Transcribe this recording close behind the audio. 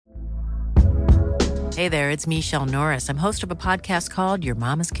Hey there, it's Michelle Norris. I'm host of a podcast called Your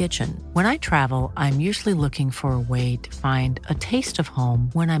Mama's Kitchen. When I travel, I'm usually looking for a way to find a taste of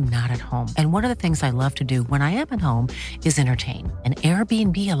home when I'm not at home. And one of the things I love to do when I am at home is entertain. And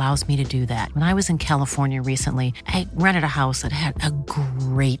Airbnb allows me to do that. When I was in California recently, I rented a house that had a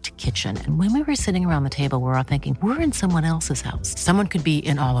great kitchen. And when we were sitting around the table, we were all thinking, we're in someone else's house. Someone could be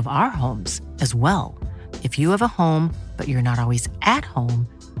in all of our homes as well. If you have a home, but you're not always at home,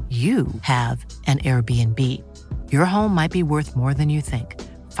 you have an Airbnb. Your home might be worth more than you think.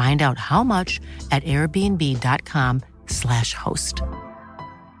 Find out how much at airbnb.com/host.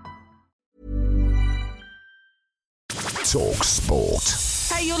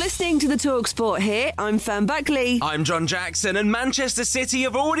 talkSPORT. Hey, you're listening to the talkSPORT here. I'm Fern Buckley. I'm John Jackson, and Manchester City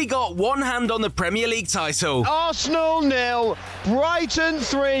have already got one hand on the Premier League title. Arsenal 0, Brighton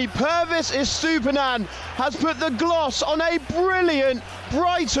 3. Purvis Estupiñán has put the gloss on a brilliant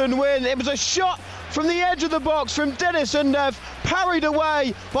Brighton win. It was a shot from the edge of the box from Dennis Undev, parried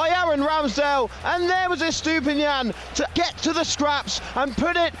away by Aaron Ramsdale, and there was Estupiñán to get to the scraps and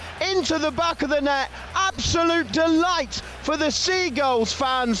put it into the back of the net. Absolute delight for the Seagulls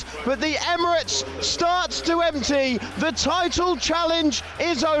fans, but the Emirates starts to empty. The title challenge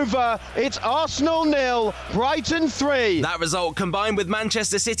is over. It's Arsenal 0, Brighton 3. That result, combined with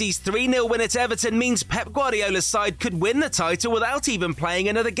Manchester City's 3-0 win at Everton, means Pep Guardiola's side could win the title without even playing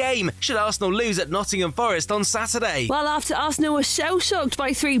another game, should Arsenal lose at Nottingham Forest on Saturday. Well, after Arsenal was shell-shocked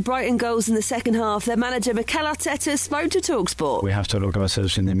by 3 Brighton goals in the second half, their manager Mikel Arteta spoke to talkSPORT. We have to look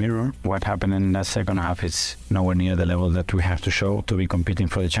ourselves in the mirror. What happened in that second half is nowhere near the level that we have to show to be competing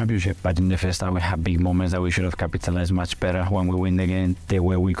for the championship. But in the first half, we have big moments that we should have capitalized much better when we win the game. The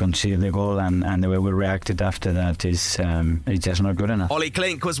way we conceded the goal and the way we reacted after that is it's just not good enough. Ollie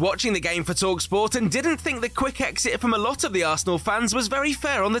Klink was watching the game for talkSPORT and didn't think the quick exit from a lot of the Arsenal fans was very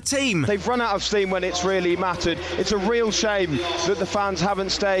fair on the team. They've run out of steam when it's really mattered. It's a real shame that the fans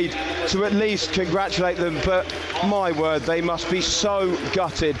haven't stayed to at least congratulate them, but my word, they must be so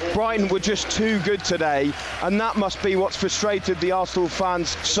gutted. Brighton were just too good today, and that must be what's frustrated the Arsenal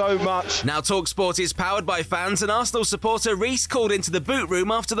fans so much. Now talkSPORT is powered by fans, and Arsenal supporter Reece called into the boot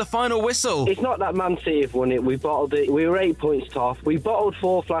room after the final whistle. It's not that Man City have won it, we bottled it. We were 8 points top. We bottled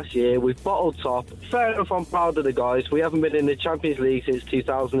 4th last year, we've bottled top. Fair enough, I'm proud of the guys. We haven't been in the Champions League since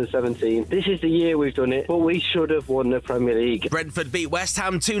 2017. This is the year we've done it, but we should have won the Premier League. Brentford beat West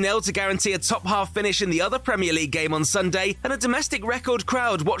Ham 2-0 to guarantee a top-half finish in the other Premier League game on Sunday, and a domestic record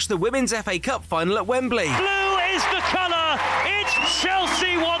crowd watched the Women's FA Cup final at Wembley. Blue is the colour. It's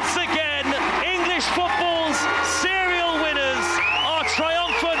Chelsea once again. English football's serial winners are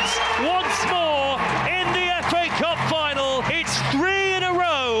triumphant once more in the FA Cup final. It's 3 in a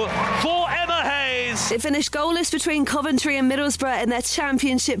row for Emma Hayes. It finished goalless between Coventry and Middlesbrough in their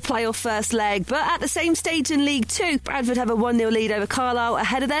Championship playoff first leg, but at the same stage in League 2, Bradford have a 1-0 lead over Carlisle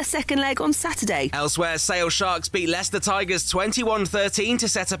ahead of their second leg on Saturday. Elsewhere, Sale Sharks beat Leicester Tigers 21-13 to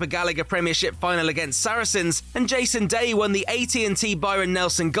set up a Gallagher Premiership final against Saracens, and Jason Day won the AT&T Byron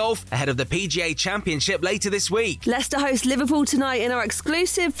Nelson Golf ahead of the PGA Championship later this week. Leicester host Liverpool tonight in our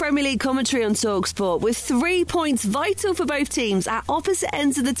exclusive Premier League commentary on talkSPORT, with 3 points vital for both teams at opposite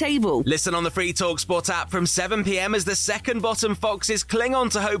ends of the table. Listen on the free talkSPORT app from 7 p.m. as the second-bottom Foxes cling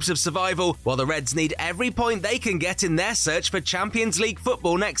on to hopes of survival, while the Reds need every point they can get in their search for Champions League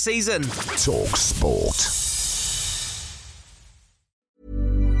football next season. talkSPORT.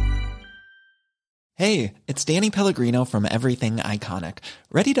 Hey, it's Danny Pellegrino from Everything Iconic.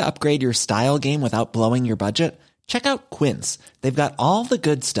 Ready to upgrade your style game without blowing your budget? Check out Quince. They've got all the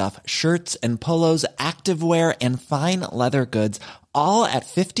good stuff, shirts and polos, activewear, and fine leather goods, all at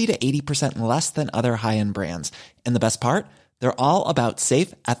 50 to 80% less than other high-end brands. And the best part? They're all about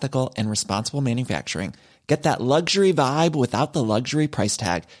safe, ethical, and responsible manufacturing. Get that luxury vibe without the luxury price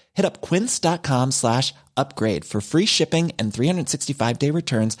tag. Hit up quince.com/upgrade for free shipping and 365-day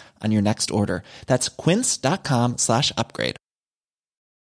returns on your next order. That's quince.com/upgrade.